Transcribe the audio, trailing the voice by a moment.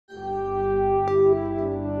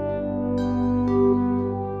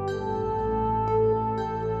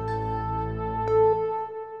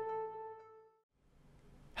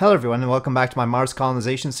Hello everyone and welcome back to my Mars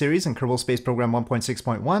colonization series in Kerbal Space Program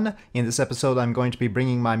 1.6.1. In this episode I'm going to be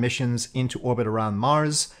bringing my missions into orbit around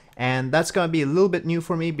Mars, and that's going to be a little bit new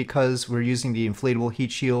for me because we're using the inflatable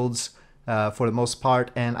heat shields for the most part,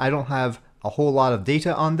 and I don't have a whole lot of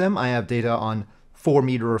data on them. I have data on 4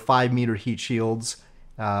 meter or 5 meter heat shields,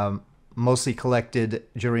 mostly collected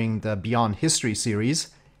during the Beyond History series,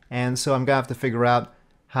 and so I'm going to have to figure out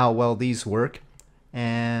how well these work.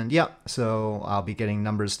 And yeah, so I'll be getting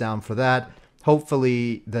numbers down for that.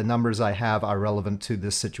 Hopefully the numbers I have are relevant to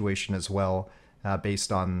this situation as well, based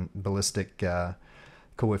on ballistic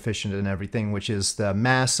coefficient and everything, which is the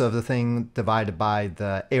mass of the thing divided by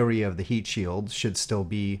the area of the heat shield should still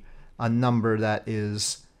be a number that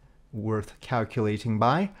is worth calculating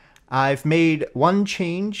by. I've made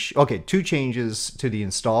two changes to the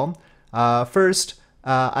install. First,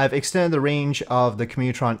 I've extended the range of the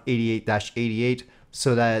Commutron 88-88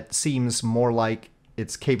 so that it seems more like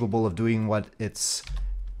it's capable of doing what its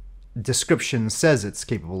description says it's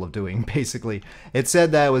capable of doing, basically. It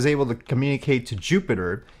said that it was able to communicate to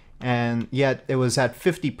Jupiter, and yet it was at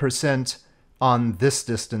 50% on this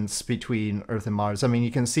distance between Earth and Mars. I mean,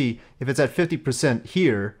 you can see if it's at 50%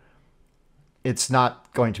 here, it's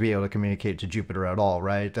not going to be able to communicate to Jupiter at all,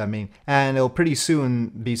 right? I mean, and it'll pretty soon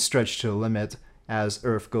be stretched to the limit as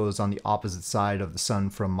Earth goes on the opposite side of the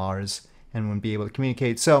Sun from Mars and won't be able to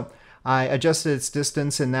communicate. So I adjusted its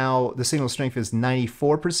distance, and now the signal strength is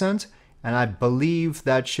 94%, and I believe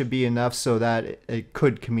that should be enough so that it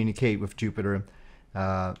could communicate with Jupiter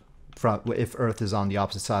if Earth is on the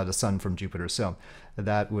opposite side of the Sun from Jupiter. So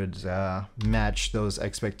that would match those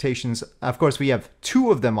expectations. Of course, we have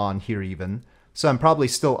 2 of them on here even, so I'm probably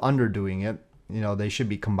still underdoing it. You know, they should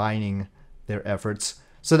be combining their efforts.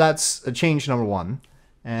 So that's change number 1.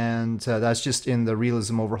 And that's just in the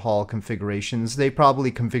realism overhaul configurations. They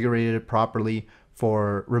probably configured it properly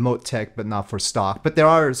for remote tech, but not for stock. But there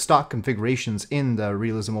are stock configurations in the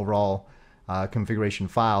realism overhaul configuration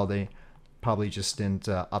file. They probably just didn't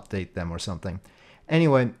update them or something.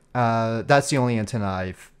 Anyway, that's the only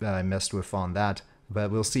antenna I messed with on that.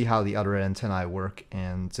 But we'll see how the other antennae work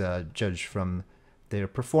and judge from their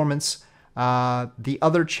performance. The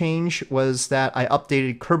other change was that I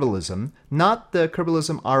updated Kerbalism, not the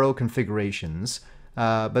Kerbalism RO configurations,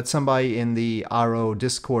 but somebody in the RO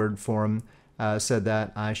Discord forum said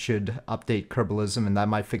that I should update Kerbalism and that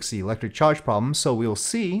might fix the electric charge problem, so we'll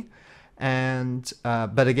see. And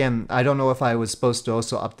but again, I don't know if I was supposed to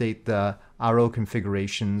also update the RO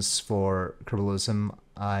configurations for Kerbalism.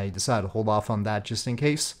 I decided to hold off on that just in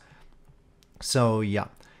case. So yeah.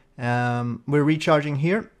 We're recharging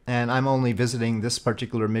here, and I'm only visiting this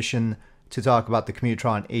particular mission to talk about the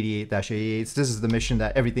Commutron 88-88. This is the mission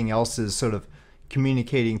that everything else is sort of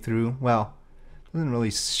communicating through. Well, it doesn't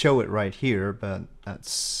really show it right here, but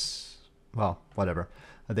that's, well, whatever.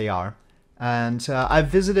 They are. And I've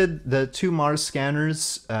visited the 2 Mars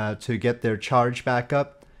scanners to get their charge back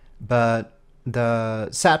up, but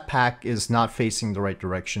the sat pack is not facing the right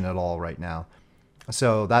direction at all right now.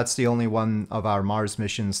 So that's the only one of our Mars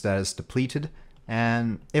missions that is depleted,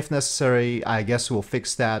 and if necessary, I guess we'll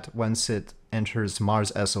fix that once it enters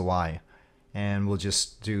Mars SOI, and we'll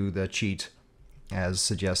just do the cheat as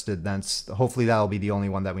suggested. Hopefully that'll be the only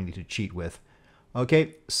one that we need to cheat with.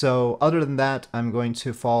 Okay, so other than that, I'm going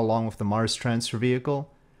to follow along with the Mars transfer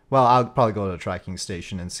vehicle. Well, I'll probably go to the tracking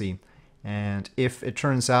station and see, and if it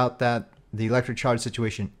turns out that the electric charge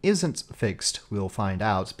situation isn't fixed, we'll find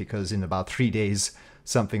out, because in about 3 days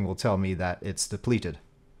something will tell me that it's depleted.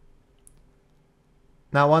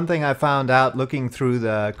 Now, one thing I found out looking through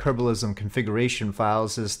the Kerbalism configuration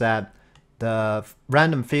files is that the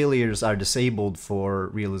random failures are disabled for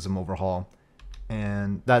realism overhaul,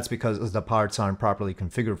 and that's because the parts aren't properly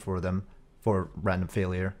configured for them for random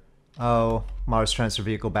failure. Oh, Mars transfer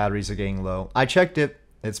vehicle batteries are getting low. I checked it,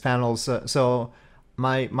 its panels, so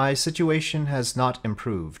my situation has not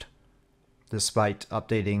improved, despite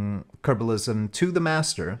updating Kerbalism to the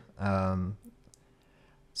master.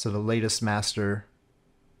 So the latest master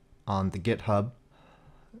on the GitHub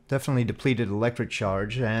definitely depleted electric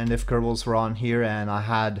charge, and if Kerbals were on here and I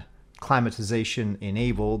had climatization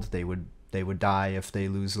enabled, they would die if they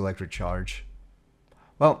lose electric charge.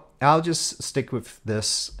 Well, I'll just stick with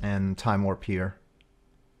this and time warp here.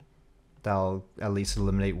 That'll at least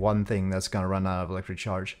eliminate one thing that's going to run out of electric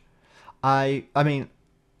charge. I mean,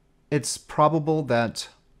 it's probable that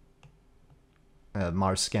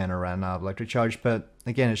Mars scanner ran out of electric charge, but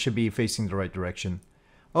again, it should be facing the right direction.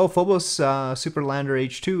 Oh, Phobos Superlander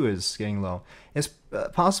H2 is getting low. It's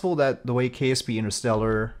possible that the way KSP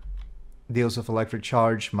Interstellar deals with electric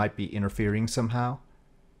charge might be interfering somehow.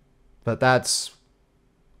 But that's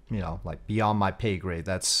like beyond my pay grade.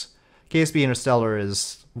 That's KSP Interstellar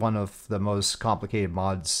is one of the most complicated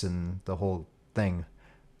mods in the whole thing.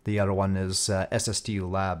 The other one is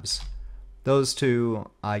SSTU Labs. Those two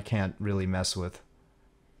I can't really mess with.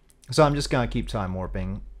 So I'm just gonna keep time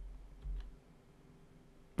warping.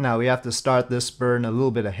 Now we have to start this burn a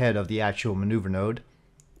little bit ahead of the actual maneuver node,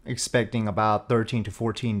 expecting about 13 to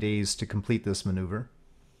 14 days to complete this maneuver.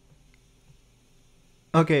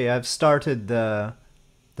 Okay, I've started the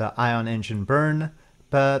ion engine burn,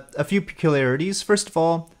 but a few peculiarities. First of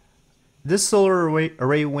all, this solar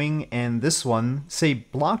array wing and this one say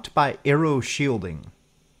blocked by aero shielding.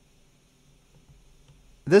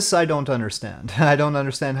 This I don't understand. I don't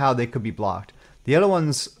understand how they could be blocked. The other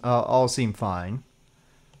ones all seem fine.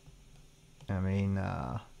 I mean,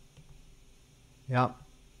 yeah,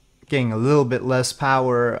 getting a little bit less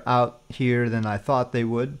power out here than I thought they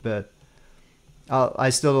would, but I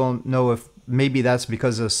still don't know if maybe that's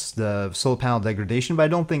because of the solar panel degradation, but I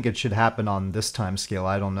don't think it should happen on this time scale.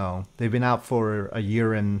 I don't know. They've been out for a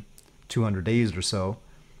year and 200 days or so.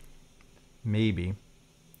 Maybe.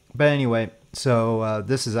 But anyway, so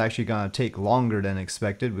this is actually going to take longer than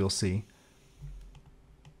expected. We'll see.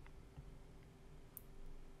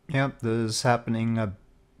 Yep, this is happening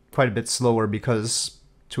quite a bit slower because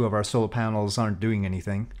two of our solar panels aren't doing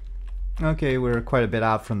anything. Okay, we're quite a bit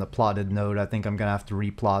out from the plotted node. I think I'm going to have to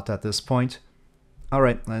replot at this point.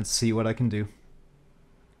 Alright, let's see what I can do.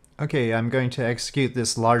 Okay, I'm going to execute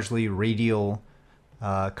this largely radial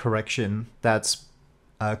correction. That's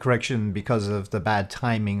correction because of the bad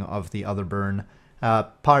timing of the other burn.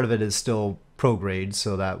 Part of it is still prograde,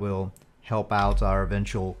 so that will help out our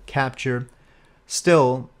eventual capture.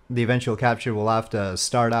 Still, the eventual capture will have to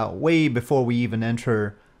start out way before we even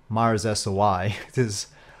enter Mars SOI.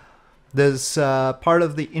 There's part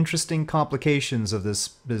of the interesting complications of this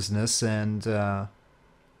business, and part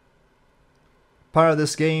of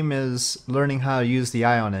this game is learning how to use the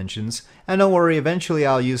ion engines. And don't worry, eventually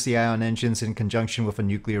I'll use the ion engines in conjunction with a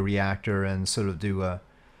nuclear reactor and sort of do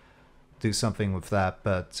something with that.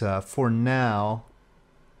 But for now,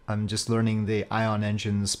 I'm just learning the ion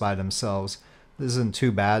engines by themselves. This isn't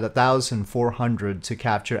too bad. 1,400 to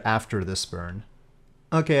capture after this burn.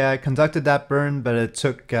 Okay, I conducted that burn, but it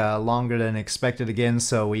took longer than expected again,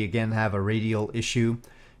 so we again have a radial issue.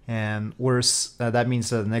 And worse, that means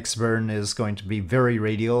that the next burn is going to be very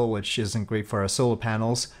radial, which isn't great for our solar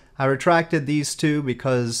panels. I retracted these two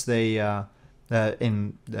because they, I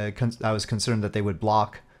was concerned that they would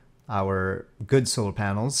block our good solar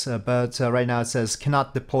panels, but right now it says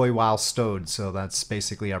cannot deploy while stowed, so that's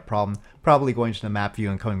basically our problem. Probably going to the map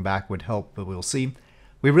view and coming back would help, but we'll see.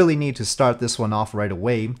 We really need to start this one off right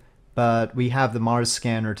away, but we have the Mars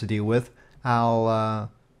scanner to deal with. I'll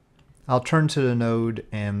turn to the node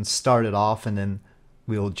and start it off, and then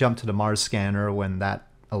we'll jump to the Mars scanner when that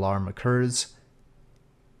alarm occurs,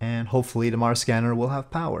 and hopefully the Mars scanner will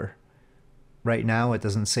have power. Right now it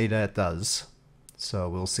doesn't say that it does, so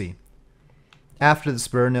we'll see. After this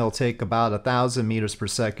burn, it'll take about 1,000 meters per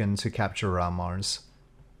second to capture around Mars.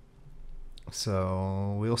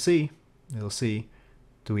 So we'll see. We'll see.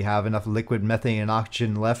 Do we have enough liquid methane and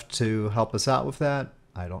oxygen left to help us out with that?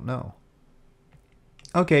 I don't know.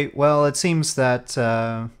 Okay, well, it seems that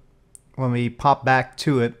when we pop back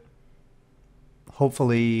to it,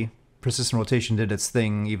 hopefully persistent rotation did its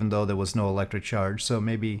thing, even though there was no electric charge. So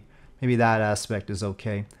maybe that aspect is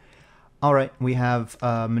okay. Alright, we have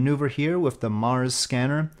a maneuver here with the Mars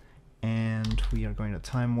scanner, and we are going to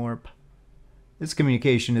time warp. Its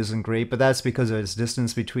communication isn't great, but that's because of its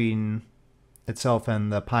distance between itself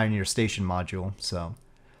and the Pioneer Station module, so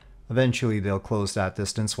eventually they'll close that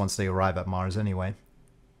distance once they arrive at Mars anyway.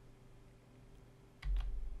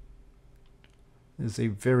 It's a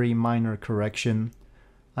very minor correction.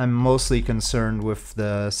 I'm mostly concerned with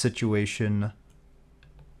the situation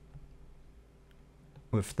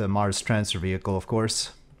with the Mars transfer vehicle, of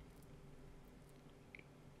course.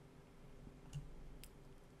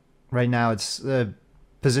 Right now it's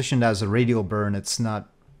positioned as a radial burn. It's not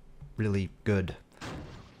really good,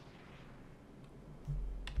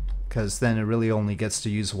 because then it really only gets to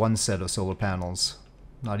use one set of solar panels,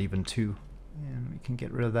 not even two. And we can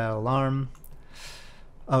get rid of that alarm.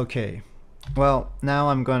 Okay, well, now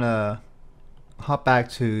I'm gonna hop back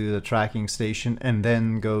to the tracking station and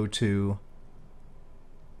then go to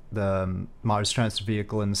the Mars transfer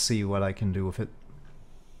vehicle and see what I can do with it.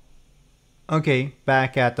 Okay,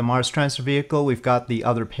 back at the Mars transfer vehicle, we've got the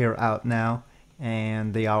other pair out now,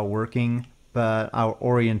 and they are working, but our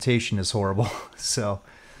orientation is horrible. So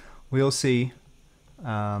we'll see.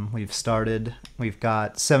 We've started. We've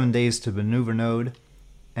got 7 days to maneuver node,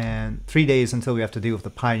 and 3 days until we have to deal with the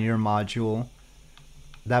Pioneer module.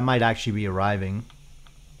 That might actually be arriving.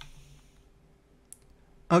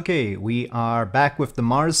 Okay, we are back with the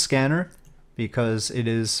Mars scanner because it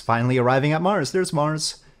is finally arriving at Mars. There's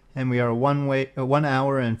Mars, and we are 1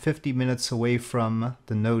 hour and 50 minutes away from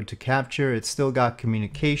the node to capture. It's still got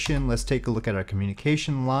communication. Let's take a look at our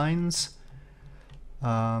communication lines.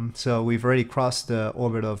 So we've already crossed the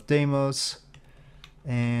orbit of Deimos,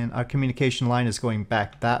 and our communication line is going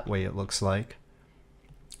back that way, it looks like.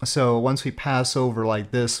 So once we pass over like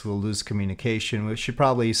this, we'll lose communication. We should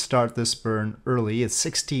probably start this burn early. It's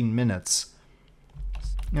 16 minutes.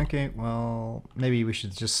 Okay, well, maybe we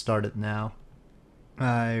should just start it now.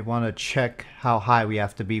 I want to check how high we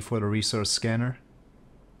have to be for the resource scanner.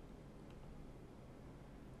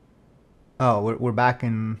 Oh, we're back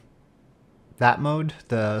in that mode?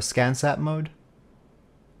 The ScanSat mode?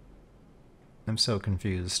 I'm so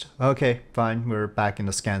confused. Okay, fine, we're back in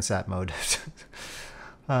the ScanSat mode.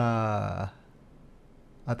 I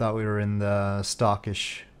thought we were in the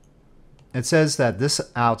stockish. It says that this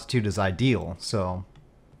altitude is ideal, so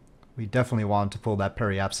we definitely want to pull that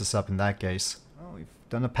periapsis up in that case. Well, we've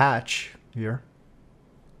done a patch here.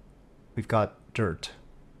 We've got dirt,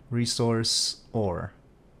 resource, ore.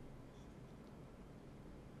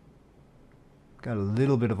 Got a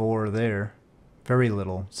little bit of ore there. Very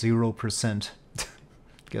little, 0%.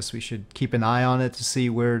 Guess we should keep an eye on it to see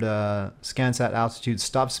where the ScanSat altitude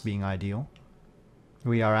stops being ideal.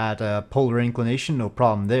 We are at a polar inclination, no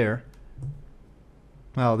problem there.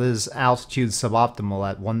 Well, this is altitude suboptimal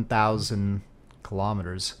at 1,000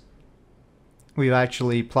 kilometers. We've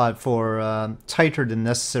actually plotted for tighter than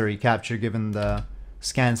necessary capture given the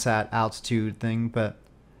ScanSat altitude thing, but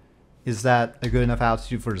is that a good enough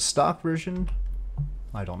altitude for the stock version?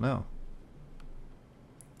 I don't know.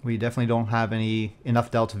 We definitely don't have enough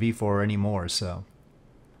delta V4 anymore, so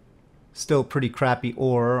still pretty crappy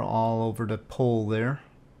ore all over the pole there.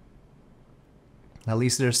 At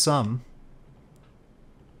least there's some.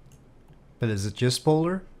 But is it just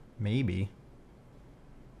polar? Maybe.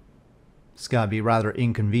 It's gotta be rather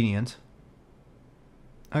inconvenient.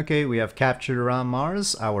 Okay, we have captured around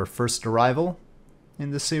Mars, our first arrival in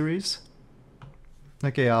the series.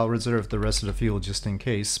 Okay, I'll reserve the rest of the fuel just in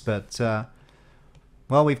case, but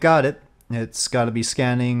well, we've got it. It's got to be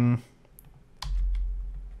scanning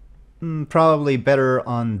probably better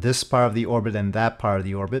on this part of the orbit than that part of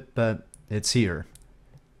the orbit, but it's here.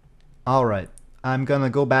 Alright, I'm gonna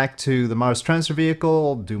go back to the Mars transfer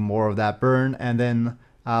vehicle, do more of that burn, and then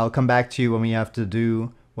I'll come back to you when we have to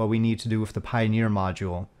do what we need to do with the Pioneer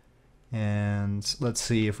module. And let's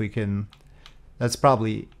see if we can... That's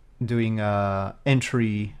probably doing a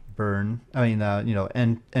entry burn. I mean, you know,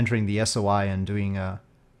 entering the SOI and doing a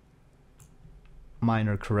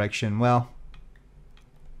minor correction. Well,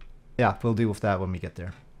 yeah, we'll deal with that when we get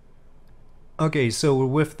there. Okay, so we're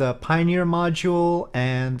with the Pioneer module,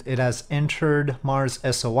 and it has entered Mars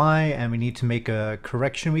SOI, and we need to make a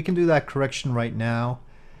correction. We can do that correction right now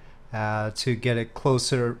to get it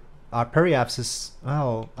closer. Our periapsis,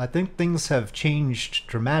 well, I think things have changed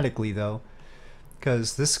dramatically though,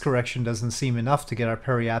 because this correction doesn't seem enough to get our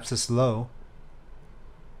periapsis low.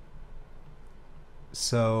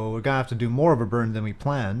 So we're gonna have to do more of a burn than we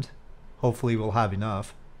planned. Hopefully we'll have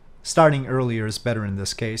enough. Starting earlier is better in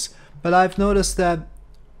this case, but I've noticed that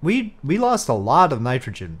we lost a lot of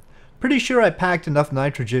nitrogen. Pretty sure I packed enough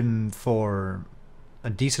nitrogen for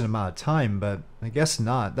a decent amount of time, but I guess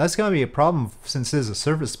not. That's gonna be a problem since this is a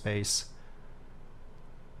surface base.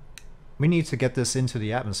 We need to get this into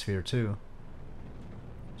the atmosphere too.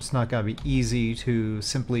 It's not gonna be easy to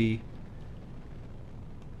simply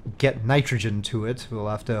get nitrogen to it. We'll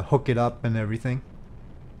have to hook it up and everything.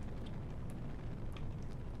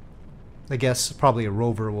 I guess probably a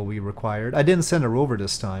rover will be required. I didn't send a rover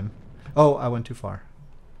this time. Oh, I went too far.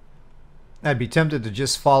 I'd be tempted to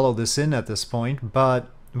just follow this in at this point, but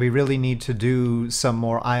we really need to do some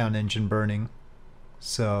more ion engine burning.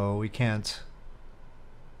 So we can't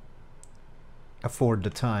afford the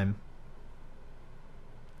time.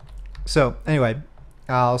 So anyway,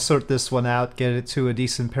 I'll sort this one out, get it to a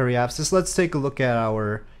decent periapsis. Let's take a look at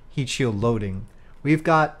our heat shield loading. We've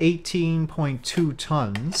got 18.2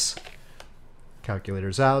 tons.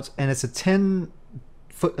 Calculators out, and it's a 10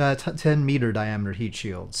 meter diameter heat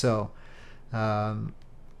shield. So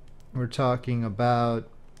we're talking about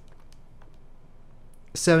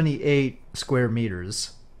 78 square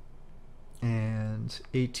meters, and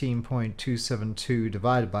 18.272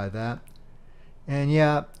 divided by that. And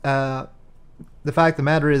yeah, the fact of the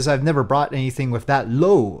matter is I've never brought anything with that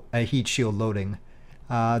low a heat shield loading.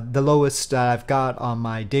 The lowest that I've got on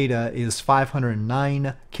my data is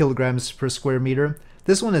 509 kilograms per square meter.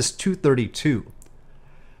 This one is 232,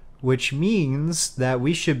 which means that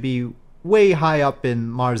we should be way high up in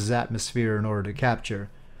Mars' atmosphere in order to capture.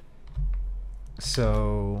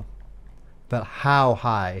 So, but how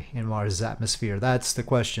high in Mars' atmosphere? That's the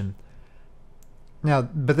question. Now,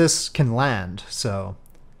 but this can land, so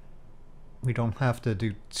we don't have to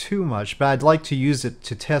do too much, but I'd like to use it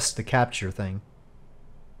to test the capture thing.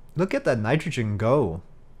 Look at that nitrogen go.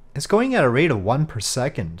 It's going at a rate of 1 per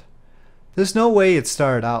second. There's no way it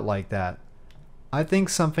started out like that. I think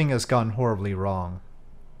something has gone horribly wrong.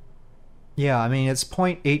 Yeah, I mean, it's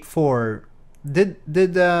 0.84. Did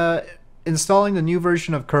installing the new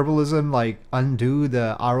version of Kerbalism like undo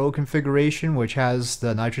the RO configuration, which has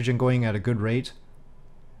the nitrogen going at a good rate?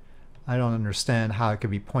 I don't understand how it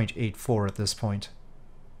could be 0.84 at this point.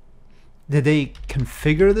 Did they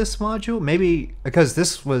configure this module? Maybe because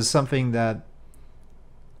this was something that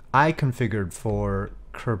I configured for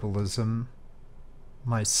Kerbalism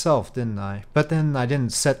myself, didn't I? But then I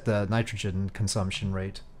didn't set the nitrogen consumption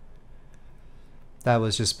rate. That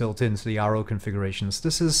was just built into the RO configurations.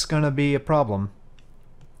 This is gonna be a problem.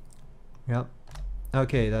 Yep.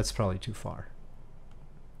 Okay, that's probably too far.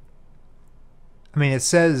 I mean, it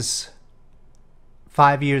says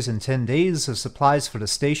 5 years and 10 days of supplies for the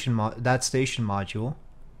station station module.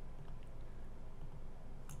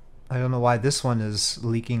 I don't know why this one is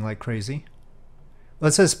leaking like crazy. Well,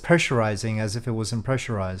 it says pressurizing as if it wasn't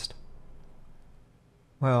pressurized.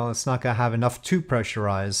 Well, it's not gonna have enough to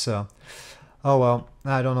pressurize, so oh well,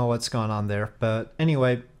 I don't know what's going on there. But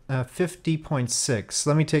anyway, 50.6.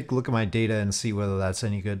 Let me take a look at my data and see whether that's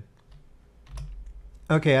any good.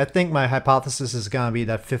 Okay, I think my hypothesis is going to be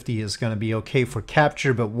that 50 is going to be okay for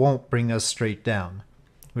capture, but won't bring us straight down.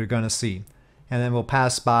 We're going to see. And then we'll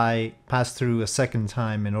pass through a second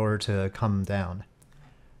time in order to come down.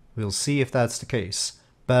 We'll see if that's the case.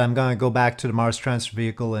 But I'm going to go back to the Mars transfer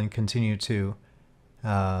vehicle and continue to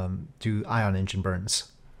do ion engine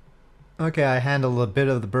burns. Okay, I handled a bit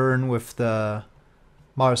of the burn with the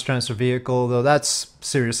Mars transfer vehicle, though that's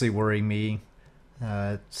seriously worrying me.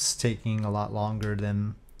 It's taking a lot longer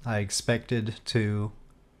than I expected to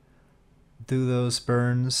do those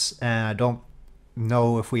burns, and I don't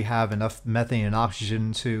know if we have enough methane and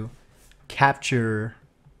oxygen to capture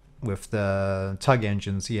with the tug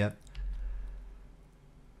engines yet.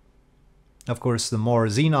 Of course, the more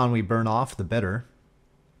xenon we burn off, the better.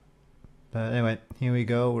 But anyway, here we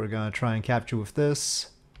go. We're going to try and capture with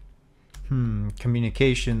this.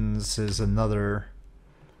 Communications is another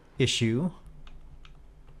issue.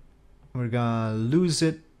 We're gonna lose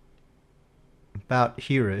it about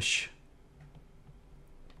here-ish.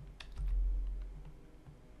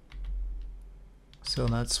 So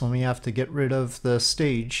that's when we have to get rid of the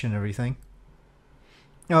stage and everything.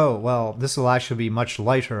 Oh, well, this will actually be much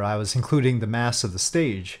lighter. I was including the mass of the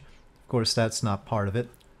stage. Of course, that's not part of it.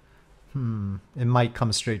 It might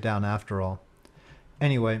come straight down after all.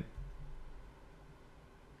 Anyway.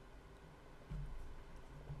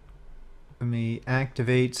 Let me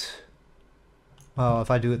activate. Well,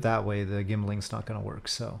 if I do it that way, the gimbaling's not going to work,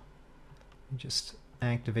 so just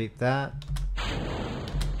activate that.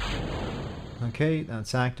 Okay,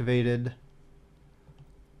 that's activated.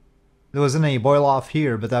 There wasn't any boil off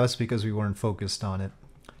here, but that was because we weren't focused on it.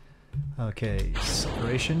 Okay,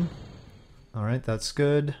 separation. Alright, that's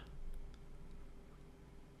good.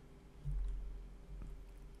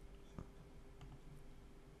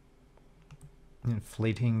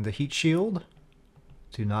 Inflating the heat shield.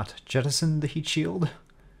 Do not jettison the heat shield.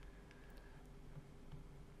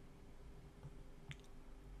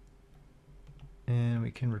 And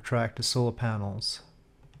we can retract the solar panels.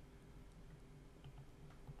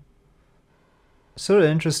 Sort of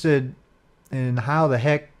interested in how the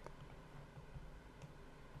heck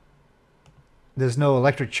there's no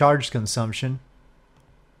electric charge consumption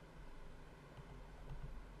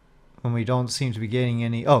when we don't seem to be getting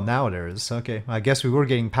any. Oh, now there is. Okay, I guess we were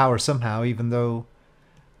getting power somehow, even though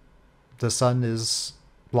the sun is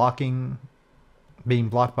being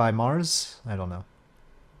blocked by Mars? I don't know.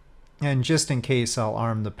 And just in case, I'll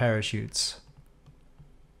arm the parachutes.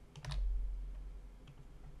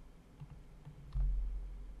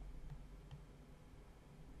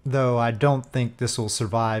 Though I don't think this will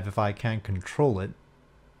survive if I can't control it.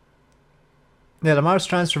 Yeah, the Mars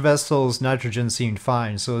transfer vessel's nitrogen seemed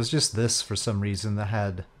fine, so it was just this for some reason that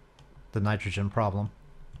had the nitrogen problem.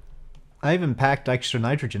 I even packed extra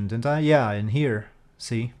nitrogen, didn't I? Yeah, in here.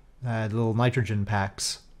 See? I had little nitrogen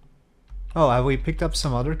packs. Oh, have we picked up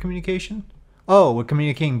some other communication? Oh, we're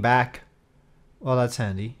communicating back. Well, that's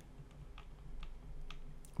handy.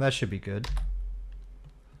 That should be good.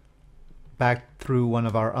 Back through one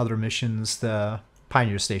of our other missions, the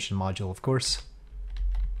Pioneer Station module, of course.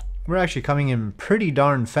 We're actually coming in pretty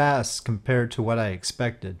darn fast compared to what I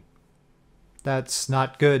expected. That's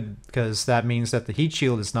not good, because that means that the heat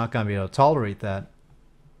shield is not going to be able to tolerate that.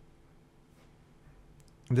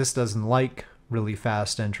 This doesn't like really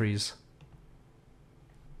fast entries.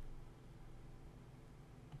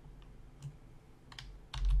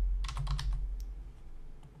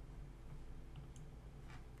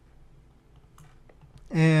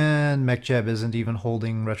 And MechJeb isn't even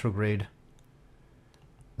holding retrograde.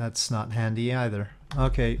 That's not handy either.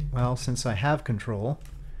 Okay, well, since I have control...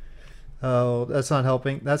 Oh, that's not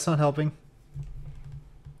helping. That's not helping.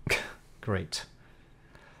 Great.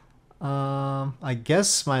 I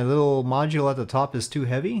guess my little module at the top is too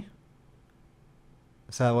heavy?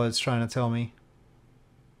 Is that what it's trying to tell me?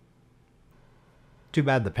 Too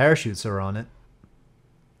bad the parachutes are on it.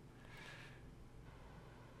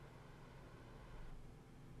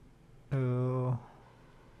 Oh.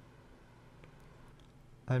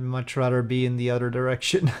 I'd much rather be in the other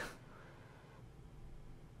direction.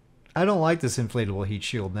 I don't like this inflatable heat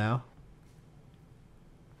shield now.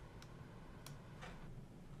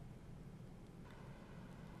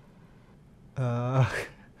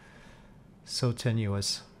 So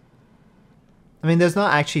tenuous. I mean, there's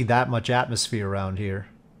not actually that much atmosphere around here.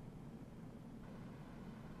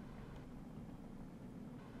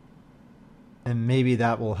 And maybe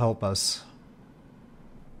that will help us.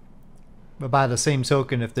 But by the same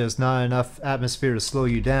token, if there's not enough atmosphere to slow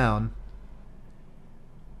you down,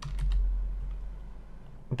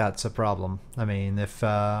 that's a problem. I mean, if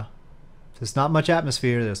there's not much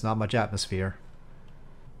atmosphere, there's not much atmosphere.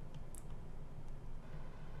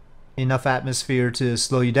 Enough atmosphere to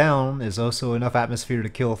slow you down is also enough atmosphere to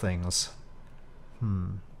kill things.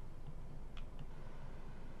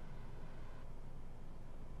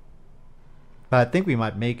 But I think we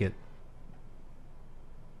might make it.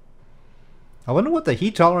 I wonder what the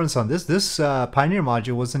heat tolerance on this Pioneer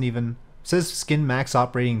module wasn't even... It says skin max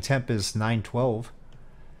operating temp is 912.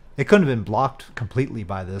 It couldn't have been blocked completely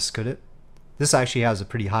by this, could it? This actually has a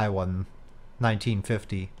pretty high one,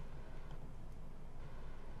 1950.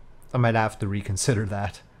 I might have to reconsider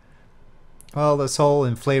that. Well, this whole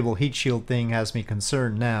inflatable heat shield thing has me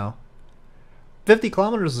concerned now. 50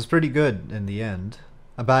 kilometers is pretty good in the end.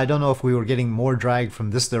 But I don't know if we were getting more drag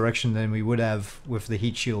from this direction than we would have with the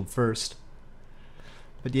heat shield first.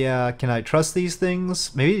 But yeah, can I trust these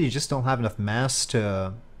things? Maybe you just don't have enough mass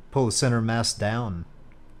to pull the center mass down.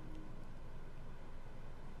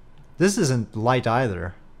 This isn't light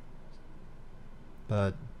either.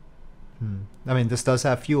 But, I mean, this does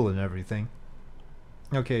have fuel and everything.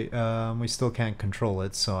 Okay, we still can't control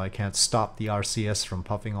it, so I can't stop the RCS from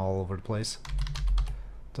puffing all over the place.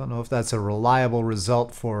 Don't know if that's a reliable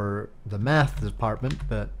result for the math department,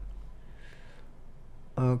 but...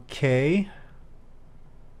 Okay.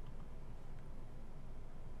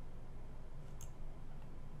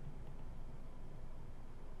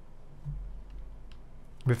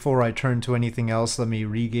 Before I turn to anything else, let me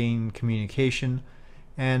regain communication.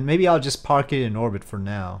 And maybe I'll just park it in orbit for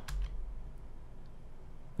now,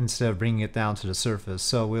 instead of bringing it down to the surface.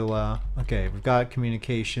 So we'll, okay, we've got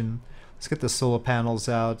communication. Let's get the solar panels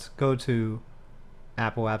out, go to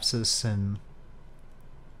apoapsis and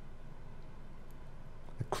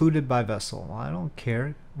occluded by vessel. Well, I don't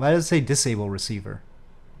care. Why does it say disable receiver?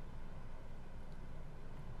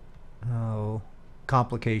 Oh,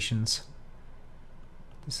 complications.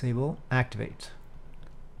 Disable, activate.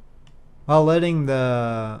 Well, letting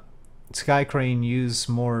the Sky Crane use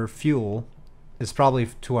more fuel is probably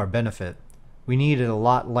to our benefit. We need it a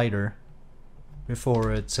lot lighter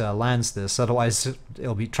before it lands this, otherwise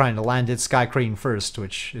it'll be trying to land its Sky Crane first,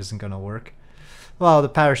 which isn't going to work. Well, the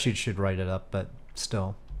parachute should write it up, but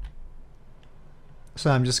still.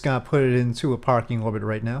 So I'm just going to put it into a parking orbit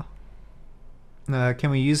right now. Can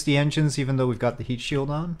we use the engines even though we've got the heat shield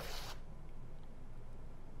on?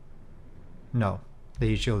 No, the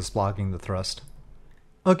heat shield is blocking the thrust.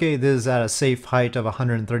 Okay, this is at a safe height of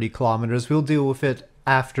 130 kilometers. We'll deal with it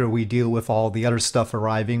after we deal with all the other stuff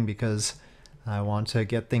arriving, because I want to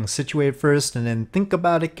get things situated first and then think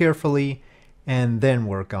about it carefully and then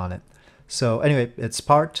work on it. So anyway, it's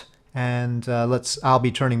parked, and I'll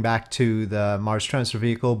be turning back to the Mars transfer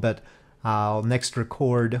vehicle, but I'll next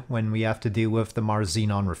record when we have to deal with the Mars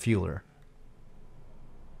Xenon refueler.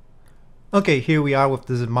 Okay, here we are with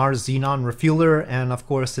the Mars Xenon refueler, and of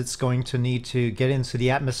course it's going to need to get into the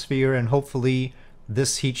atmosphere, and hopefully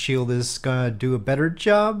this heat shield is going to do a better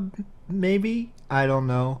job, maybe? I don't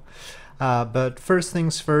know. But first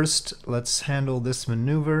things first, let's handle this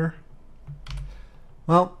maneuver.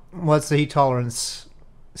 Well, what's the heat tolerance?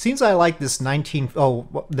 Seems I like this 19...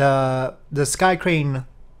 Oh, the sky crane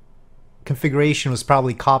configuration was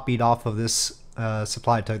probably copied off of this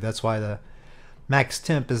supply tug. That's why the max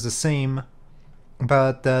temp is the same.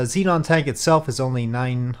 But the xenon tank itself is only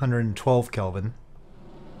 912 Kelvin.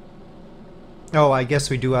 Oh, I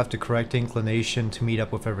guess we do have to correct inclination to meet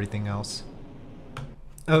up with everything else.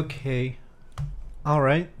 Okay.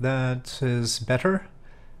 Alright, that is better.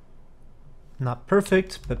 Not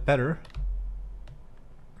perfect, but better.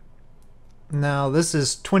 Now this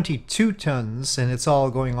is 22 tons and it's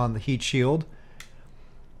all going on the heat shield.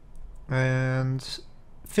 And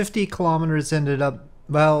 50 kilometers ended up,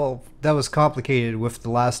 well, that was complicated with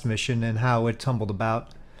the last mission and how it tumbled about.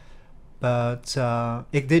 But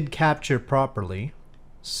it did capture properly.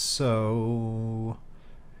 So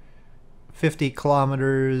 50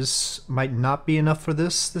 kilometers might not be enough for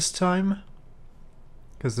this time.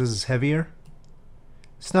 Because this is heavier.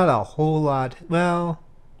 It's not a whole lot. Well,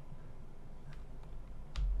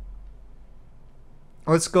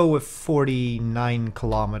 let's go with 49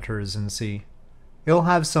 kilometers and see. It'll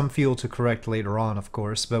have some fuel to correct later on, of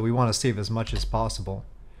course, but we want to save as much as possible.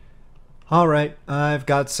 Alright, I've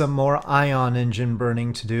got some more ion engine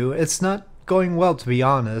burning to do. It's not going well, to be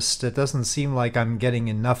honest. It doesn't seem like I'm getting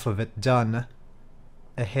enough of it done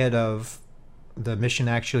ahead of the mission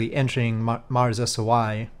actually entering Mars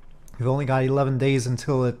SOI. We've only got 11 days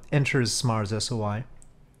until it enters Mars SOI.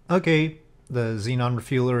 Okay, the xenon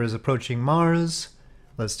refueler is approaching Mars.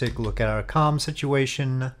 Let's take a look at our comm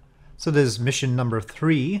situation. So this is mission number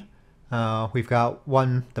 3. We've got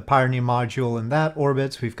the Pioneer module in that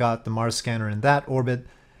orbit. We've got the Mars scanner in that orbit.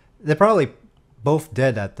 They're probably both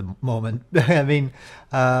dead at the moment. I mean,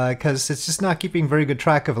 because it's just not keeping very good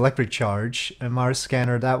track of electric charge. And Mars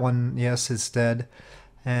scanner, that one, yes, is dead.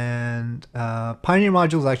 And Pioneer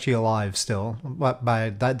module is actually alive still. By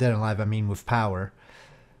that dead and alive, I mean with power.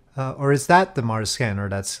 Or is that the Mars scanner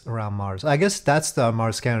that's around Mars? I guess that's the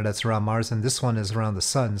Mars scanner that's around Mars, and this one is around the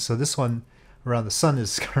Sun. So this one around the Sun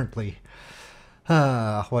is currently...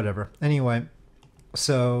 whatever. Anyway,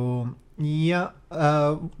 so yeah,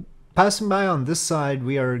 passing by on this side,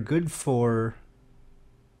 we are good for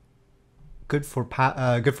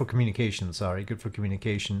communication. Sorry, good for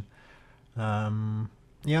communication.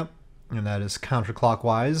 Yep, and that is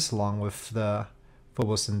counterclockwise, along with the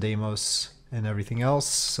Phobos and Deimos and everything else.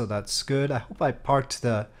 So that's good. I hope I parked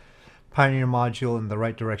the Pioneer module in the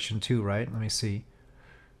right direction too, right? Let me see.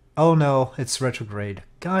 Oh no, it's retrograde.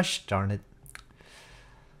 Gosh darn it.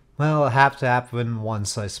 Well, it had to happen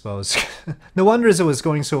once, I suppose. No wonder it was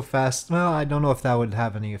going so fast. Well, I don't know if that would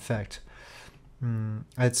have any effect.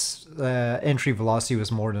 Its entry velocity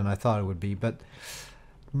was more than I thought it would be, but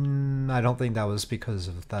I don't think that was because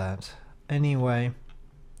of that. Anyway,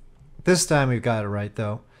 this time we've got it right,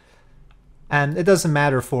 though. And it doesn't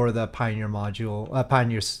matter for the Pioneer module,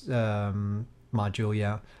 module,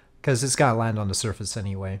 yeah, because it's got to land on the surface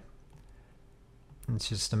anyway. It's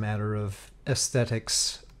just a matter of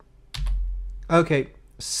aesthetics. Okay,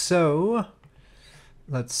 so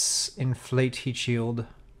let's inflate heat shield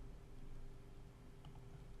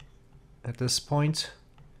at this point.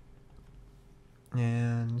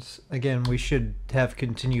 And again, we should have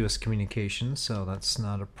continuous communication, so that's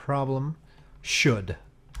not a problem. Should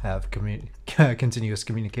have continuous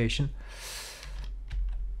communication.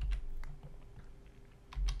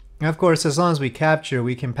 And of course, as long as we capture,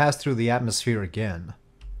 we can pass through the atmosphere again.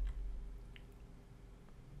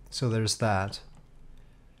 So there's that.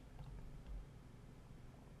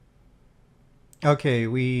 Okay,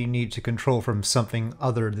 we need to control from something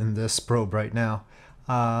other than this probe right now.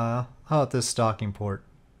 How about this docking port?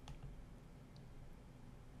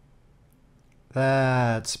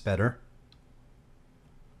 That's better.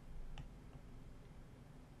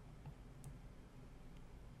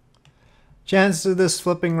 Chance of this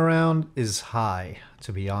flipping around is high,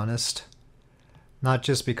 to be honest. Not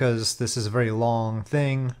just because this is a very long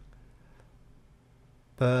thing,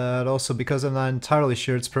 but also because I'm not entirely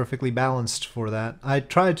sure it's perfectly balanced for that. I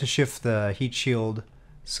tried to shift the heat shield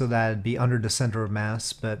so that it'd be under the center of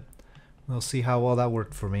mass, but we'll see how well that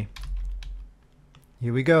worked for me.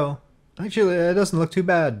 Here we go. Actually, it doesn't look too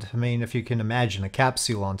bad. I mean, if you can imagine a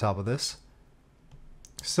capsule on top of this.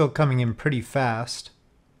 Still coming in pretty fast.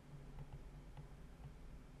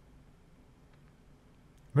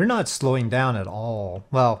 We're not slowing down at all.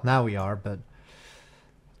 Well, now we are, but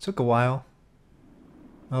it took a while.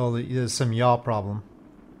 Oh, there's some yaw problem.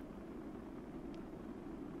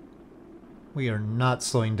 We are not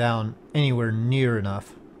slowing down anywhere near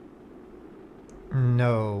enough.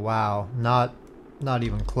 No, wow, not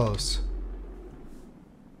even close.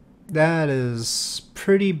 That is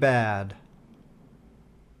pretty bad.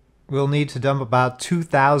 We'll need to dump about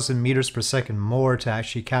 2,000 meters per second more to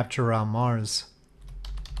actually capture around Mars.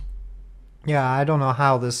 Yeah, I don't know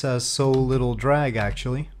how this has so little drag,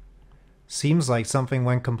 actually. Seems like something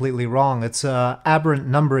went completely wrong. It's an aberrant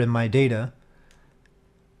number in my data.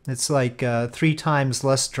 It's like 3 times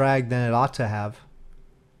less drag than it ought to have.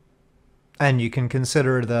 And you can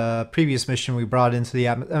consider the previous mission we brought into the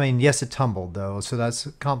atmosphere. I mean, yes, it tumbled, though, so that's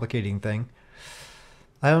a complicating thing.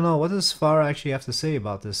 I don't know, what does FAR actually have to say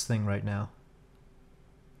about this thing right now?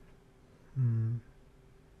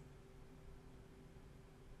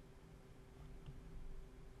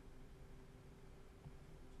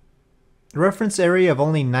 The reference area of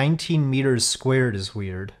only 19 meters squared is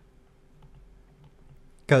weird.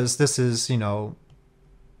 Because this is, you know,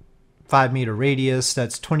 5 meter radius,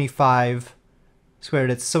 that's 25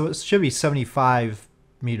 squared. So it should be 75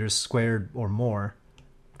 meters squared or more.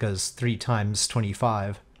 Because 3 times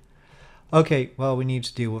 25. Okay, well, we need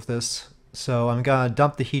to deal with this. So I'm gonna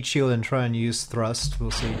dump the heat shield and try and use thrust. We'll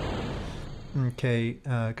see. Okay,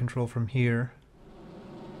 control from here.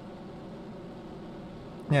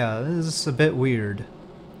 Yeah, this is a bit weird.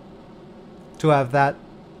 To have that...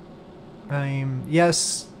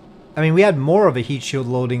 yes. I mean, we had more of a heat shield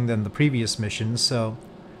loading than the previous mission, so...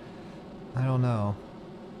 I don't know.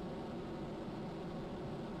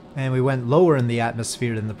 And we went lower in the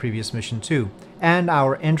atmosphere than the previous mission, too. And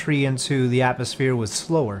our entry into the atmosphere was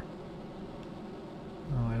slower.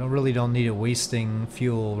 Oh, I really don't need it wasting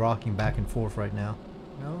fuel rocking back and forth right now.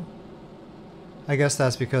 No? I guess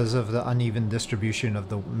that's because of the uneven distribution of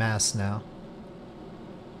the mass now.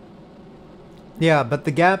 Yeah, but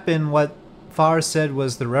the gap in what FAR said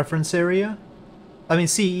was the reference area. I mean,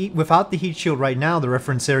 see, without the heat shield right now, the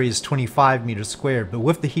reference area is 25 meters squared, but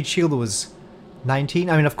with the heat shield it was 19.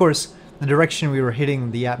 I mean, of course, the direction we were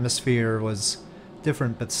hitting the atmosphere was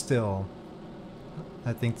different, but still,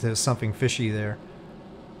 I think there's something fishy there.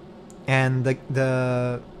 And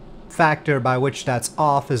the factor by which that's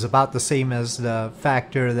off is about the same as the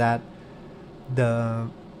factor that the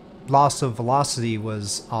loss of velocity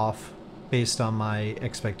was off based on my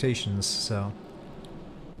expectations, so...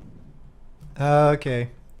 Okay.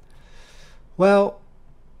 Well,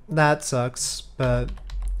 that sucks, but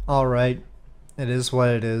alright. It is what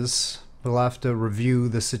it is. We'll have to review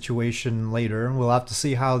the situation later. We'll have to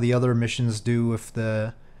see how the other missions do with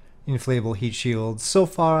the inflatable heat shield. So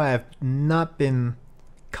far, I have not been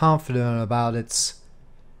confident about its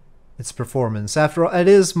performance. After all, it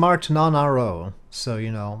is marked non-RO, so,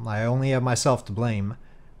 you know, I only have myself to blame.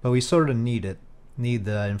 But we sort of need it. Need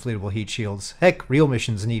the inflatable heat shields. Heck, real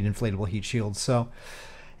missions need inflatable heat shields. So,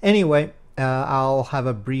 anyway, I'll have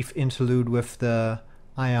a brief interlude with the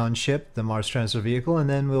Ion ship, the Mars Transfer Vehicle, and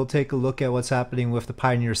then we'll take a look at what's happening with the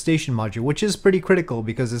Pioneer Station module, which is pretty critical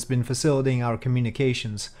because it's been facilitating our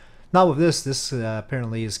communications. Not with this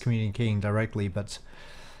apparently is communicating directly, but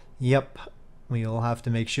yep, we'll have to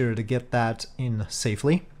make sure to get that in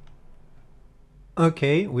safely.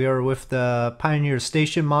 Okay, we are with the Pioneer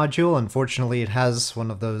Station module. Unfortunately, it has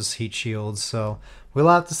one of those heat shields, so we'll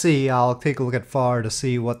have to see. I'll take a look at FAR to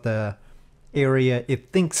see what the area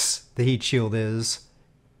it thinks the heat shield is,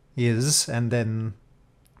 and then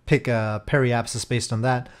pick a periapsis based on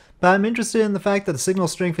that. But I'm interested in the fact that the signal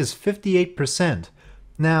strength is 58%.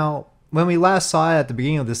 Now, when we last saw it at the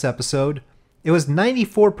beginning of this episode, it was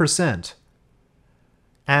 94%.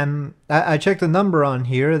 And I checked the number on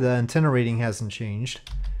here, the antenna rating hasn't changed.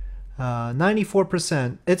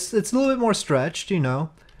 94%. It's a little bit more stretched, you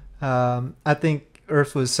know. I think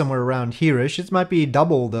Earth was somewhere around here-ish. It might be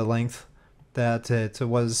double the length that it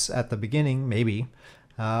was at the beginning, maybe.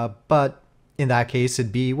 But in that case,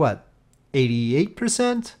 it'd be, what,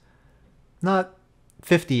 88%? Not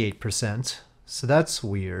 58%. So that's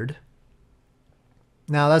weird.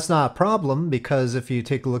 Now, that's not a problem, because if you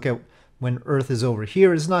take a look at when Earth is over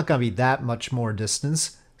here, it's not going to be that much more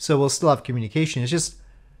distance, so we'll still have communication. It's just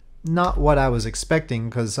not what I was expecting,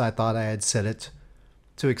 because I thought I had set it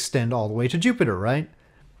to extend all the way to Jupiter, right?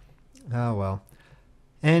 Oh well.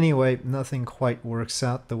 Anyway, nothing quite works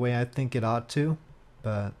out the way I think it ought to,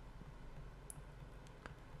 but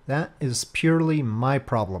that is purely my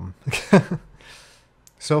problem.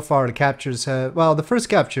 So far, the captures have... Well, the first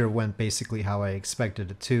capture went basically how I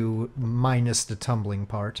expected it to, minus the tumbling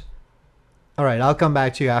part. Alright, I'll come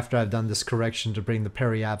back to you after I've done this correction to bring the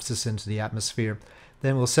periapsis into the atmosphere.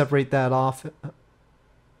 Then we'll separate that off.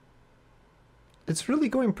 It's really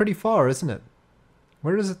going pretty far, isn't it?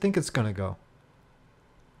 Where does it think it's going to go?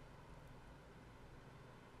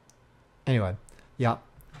 Anyway, Yeah.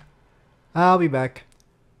 I'll be back.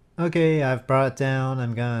 Okay, I've brought it down.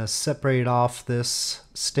 I'm gonna separate off this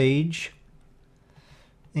stage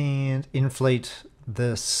and inflate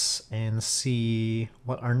this and see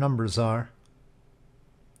what our numbers are.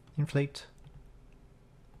 Inflate.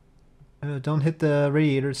 Don't hit the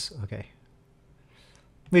radiators. Okay.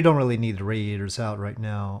 We don't really need the radiators out right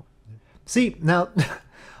now. See, now,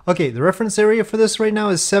 okay, the reference area for this right now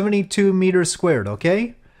is 72 meters squared,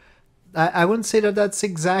 okay? I wouldn't say that that's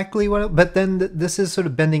exactly what, but then this is sort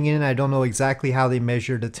of bending in. I don't know exactly how they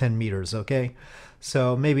measured the 10 meters, okay?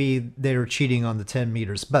 So maybe they're cheating on the 10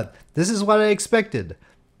 meters, but this is what I expected.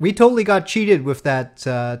 We totally got cheated with that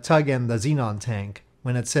tug and the xenon tank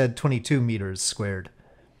when it said 22 meters squared.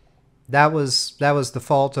 That was the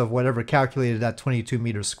fault of whatever calculated that 22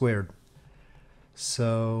 meters squared.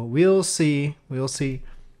 So we'll see. We'll see.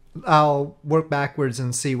 I'll work backwards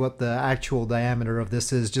and see what the actual diameter of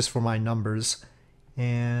this is just for my numbers.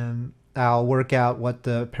 And I'll work out what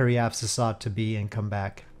the periapsis ought to be and come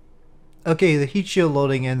back. Okay, the heat shield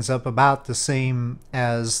loading ends up about the same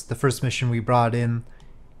as the first mission we brought in.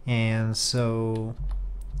 And so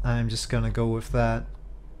I'm just going to go with that.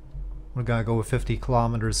 We're going to go with 50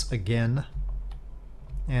 kilometers again.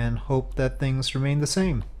 And hope that things remain the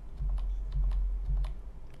same.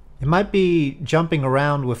 It might be jumping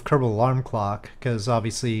around with Kerbal Alarm Clock, because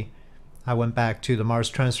obviously I went back to the Mars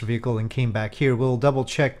transfer vehicle and came back here. We'll double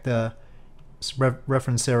check the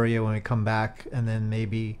reference area when we come back, and then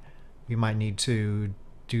maybe we might need to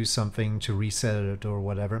do something to reset it or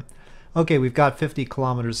whatever. Okay, we've got 50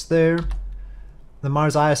 kilometers there. The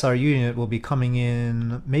Mars ISR unit will be coming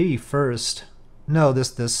in maybe first. No,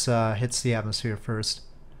 this hits the atmosphere first.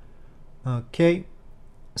 Okay,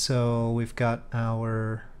 so we've got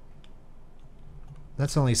our...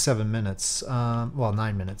 That's only 7 minutes. Well,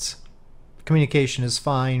 9 minutes. Communication is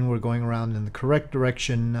fine. We're going around in the correct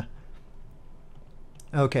direction.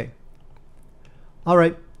 Okay.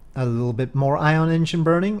 Alright. A little bit more ion engine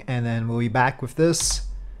burning, and then we'll be back with this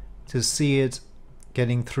to see it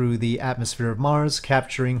getting through the atmosphere of Mars,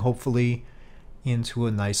 capturing, hopefully, into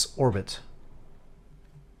a nice orbit.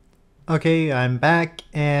 Okay, I'm back,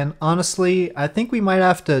 and honestly, I think we might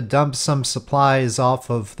have to dump some supplies off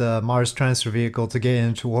of the Mars transfer vehicle to get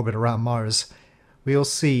into orbit around Mars. We'll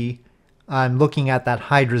see. I'm looking at that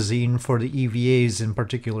hydrazine for the EVAs in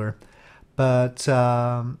particular. But,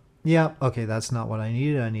 yeah, okay, that's not what I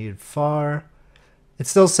needed. I needed far. It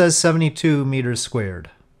still says 72 meters squared.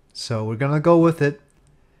 So we're going to go with it.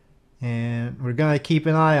 And we're going to keep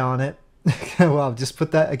an eye on it. Well, just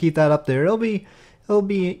keep that up there. It'll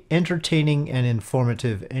be entertaining and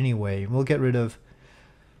informative anyway. We'll get rid of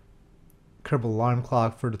Kerbal Alarm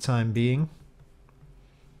Clock for the time being.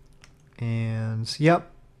 And,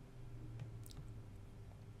 yep.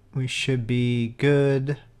 We should be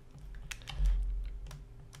good.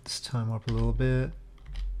 Let's time up a little bit.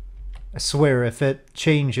 I swear, if it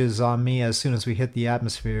changes on me as soon as we hit the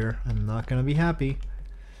atmosphere, I'm not going to be happy.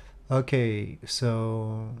 Okay,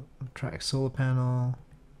 so track solar panel.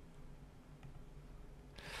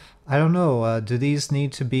 I don't know, do these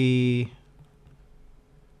need to be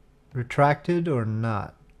retracted or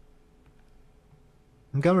not?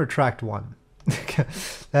 I'm going to retract one.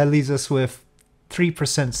 That leaves us with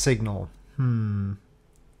 3% signal.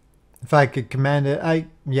 If I could command it,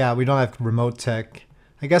 yeah, we don't have remote tech.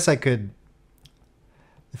 I guess I could,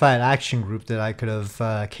 if I had action grouped it, I could have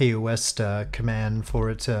KOS'd a command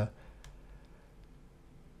for it to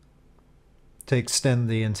extend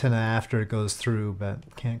the antenna after it goes through,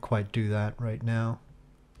 but can't quite do that right now.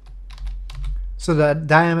 So the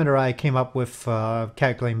diameter I came up with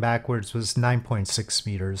calculating backwards was 9.6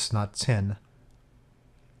 meters, not 10.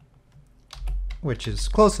 Which is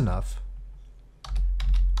close enough.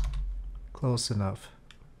 Close enough.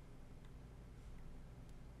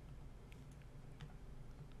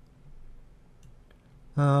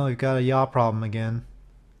 Oh, we've got a yaw problem again.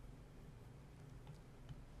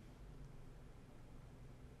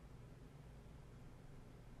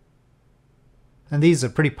 And these are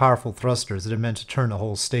pretty powerful thrusters that are meant to turn the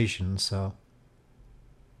whole station, so...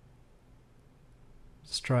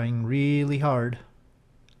 It's trying really hard.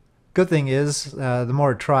 Good thing is, the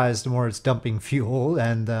more it tries, the more it's dumping fuel,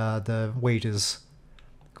 and the weight is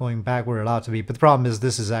going back where it ought to be. But the problem is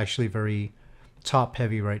this is actually very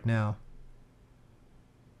top-heavy right now.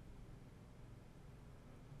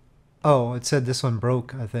 Oh, it said this one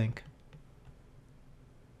broke, I think.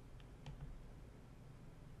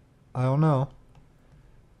 I don't know.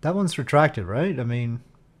 That one's retracted, right? I mean...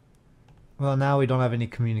 Well, now we don't have any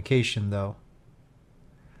communication, though.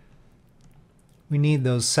 We need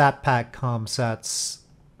those SAT-PAC ComSats.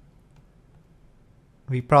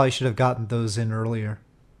 We probably should have gotten those in earlier.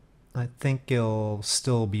 I think it'll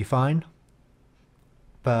still be fine.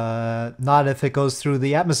 But not if it goes through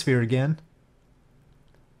the atmosphere again.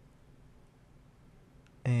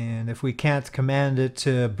 And if we can't command it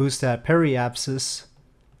to boost that periapsis,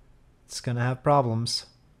 it's going to have problems.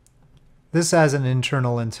 This has an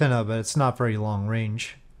internal antenna, but it's not very long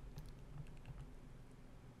range.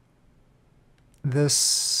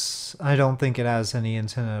 This, I don't think it has any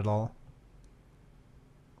antenna at all.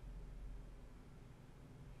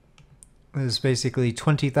 It's basically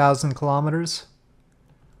 20,000 kilometers,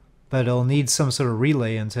 but it'll need some sort of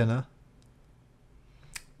relay antenna.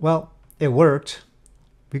 Well, it worked.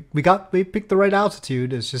 We picked the right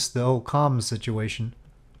altitude. It's just the whole comms situation.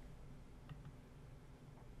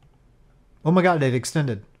 Oh my god, it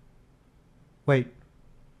extended. Wait.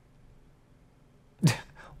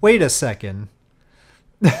 Wait a second.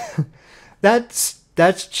 That's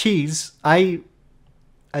cheese. I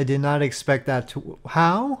did not expect that to...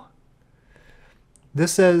 How?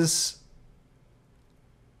 This says...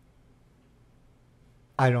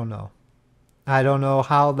 I don't know. I don't know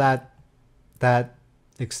how that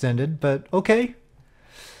extended, but okay.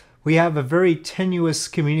 We have a very tenuous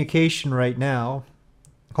communication right now.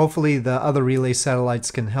 Hopefully the other relay satellites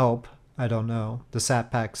can help. I don't know. The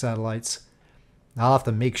SatPac satellites. I'll have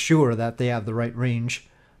to make sure that they have the right range,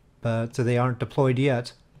 but they aren't deployed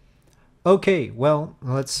yet. Okay, well,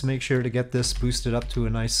 let's make sure to get this boosted up to a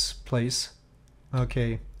nice place.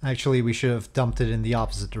 Okay, actually we should have dumped it in the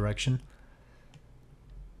opposite direction.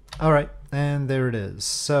 Alright, and there it is.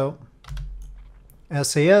 So,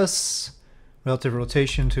 SAS, relative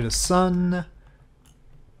rotation to the sun,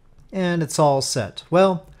 and it's all set.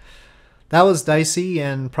 Well, that was dicey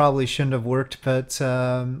and probably shouldn't have worked, but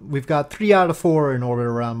we've got 3 out of 4 in orbit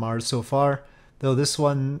around Mars so far, though this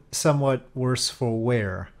one somewhat worse for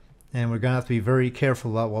wear. And we're going to have to be very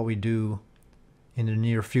careful about what we do in the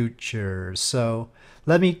near future. So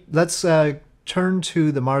let's turn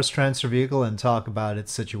to the Mars Transfer Vehicle and talk about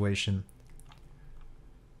its situation.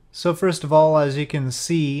 So first of all, as you can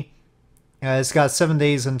see, it's got 7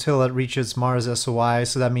 days until it reaches Mars SOI,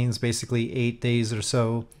 so that means basically 8 days or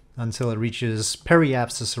so until it reaches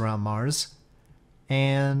periapsis around Mars.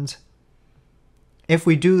 And if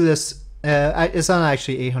we do this, it's not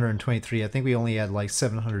actually 823. I think we only had like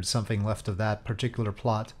 700 something left of that particular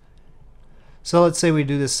plot. So let's say we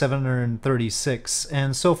do this 736,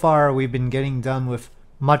 and so far we've been getting done with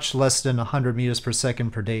much less than 100 meters per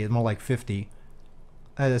second per day, more like 50.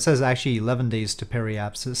 It says actually 11 days to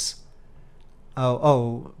periapsis.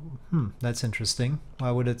 That's interesting.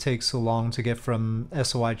 Why would it take so long to get from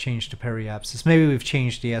SOI change to periapsis? Maybe we've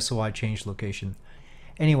changed the SOI change location.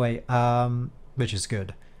 Anyway, which is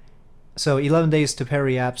good. So 11 days to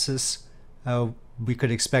periapsis. We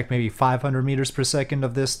could expect maybe 500 meters per second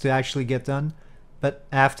of this to actually get done. But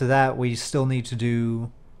after that, we still need to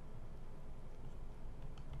do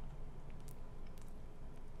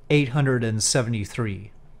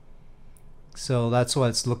 873. So that's what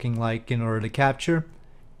it's looking like in order to capture.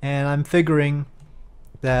 And I'm figuring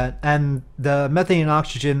that, and the methane and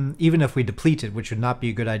oxygen, even if we deplete it, which would not be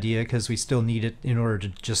a good idea because we still need it in order to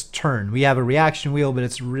just turn. We have a reaction wheel, but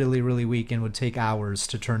it's really, really weak and would take hours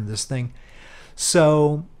to turn this thing.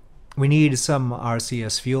 So we need some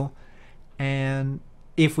RCS fuel. And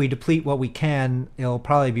if we deplete what we can, it'll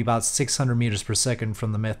probably be about 600 meters per second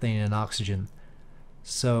from the methane and oxygen.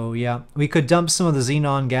 So yeah, we could dump some of the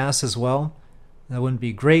xenon gas as well. That wouldn't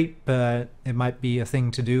be great, but it might be a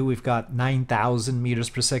thing to do. We've got 9,000 meters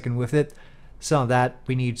per second with it. Some of that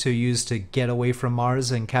we need to use to get away from Mars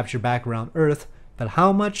and capture back around Earth. But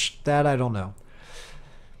how much, that I don't know.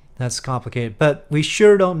 That's complicated. But we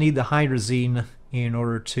sure don't need the hydrazine in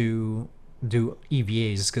order to do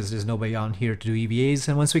EVAs, because there's nobody on here to do EVAs.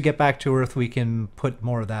 And once we get back to Earth, we can put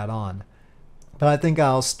more of that on. But I think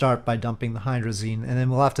I'll start by dumping the hydrazine, and then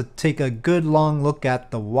we'll have to take a good long look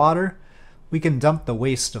at the water. We can dump the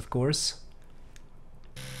waste, of course.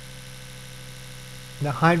 The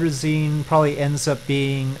hydrazine probably ends up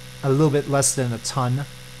being a little bit less than a ton.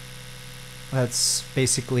 That's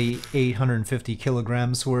basically 850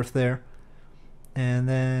 kilograms worth there. And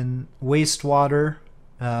then wastewater.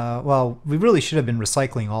 Well, we really should have been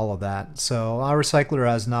recycling all of that. So our recycler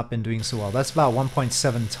has not been doing so well. That's about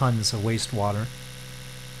 1.7 tons of wastewater.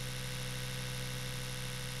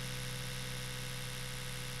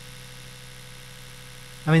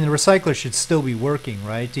 I mean, the recycler should still be working,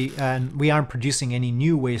 right? And we aren't producing any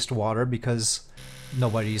new wastewater because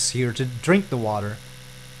nobody's here to drink the water.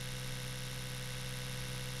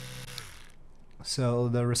 So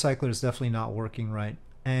the recycler is definitely not working right.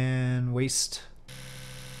 And waste.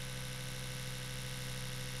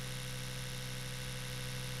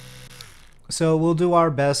 So we'll do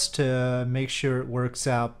our best to make sure it works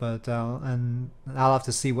out, but and I'll have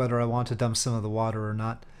to see whether I want to dump some of the water or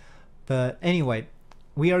not. But anyway,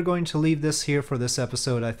 we are going to leave this here for this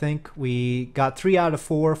episode. I think we got 3 out of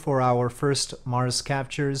 4 for our first Mars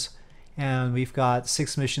captures, and we've got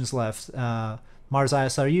 6 missions left. Mars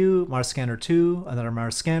ISRU, Mars Scanner 2, another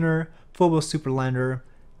Mars Scanner, Phobos Superlander,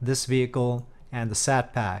 this vehicle, and the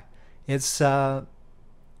Sat Pack. It's the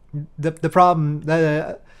problem.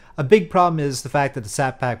 A big problem is the fact that the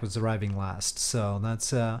Sat Pack was arriving last, so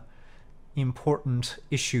that's an important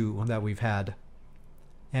issue that we've had.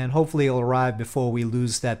 And hopefully it'll arrive before we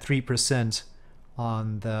lose that 3%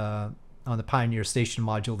 on the Pioneer Station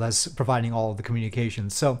module that's providing all of the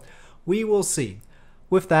communications. So we will see.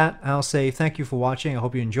 With that, I'll say thank you for watching. I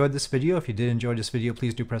hope you enjoyed this video. If you did enjoy this video,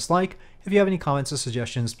 please do press like. If you have any comments or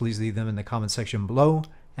suggestions, please leave them in the comment section below,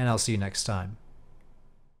 and I'll see you next time.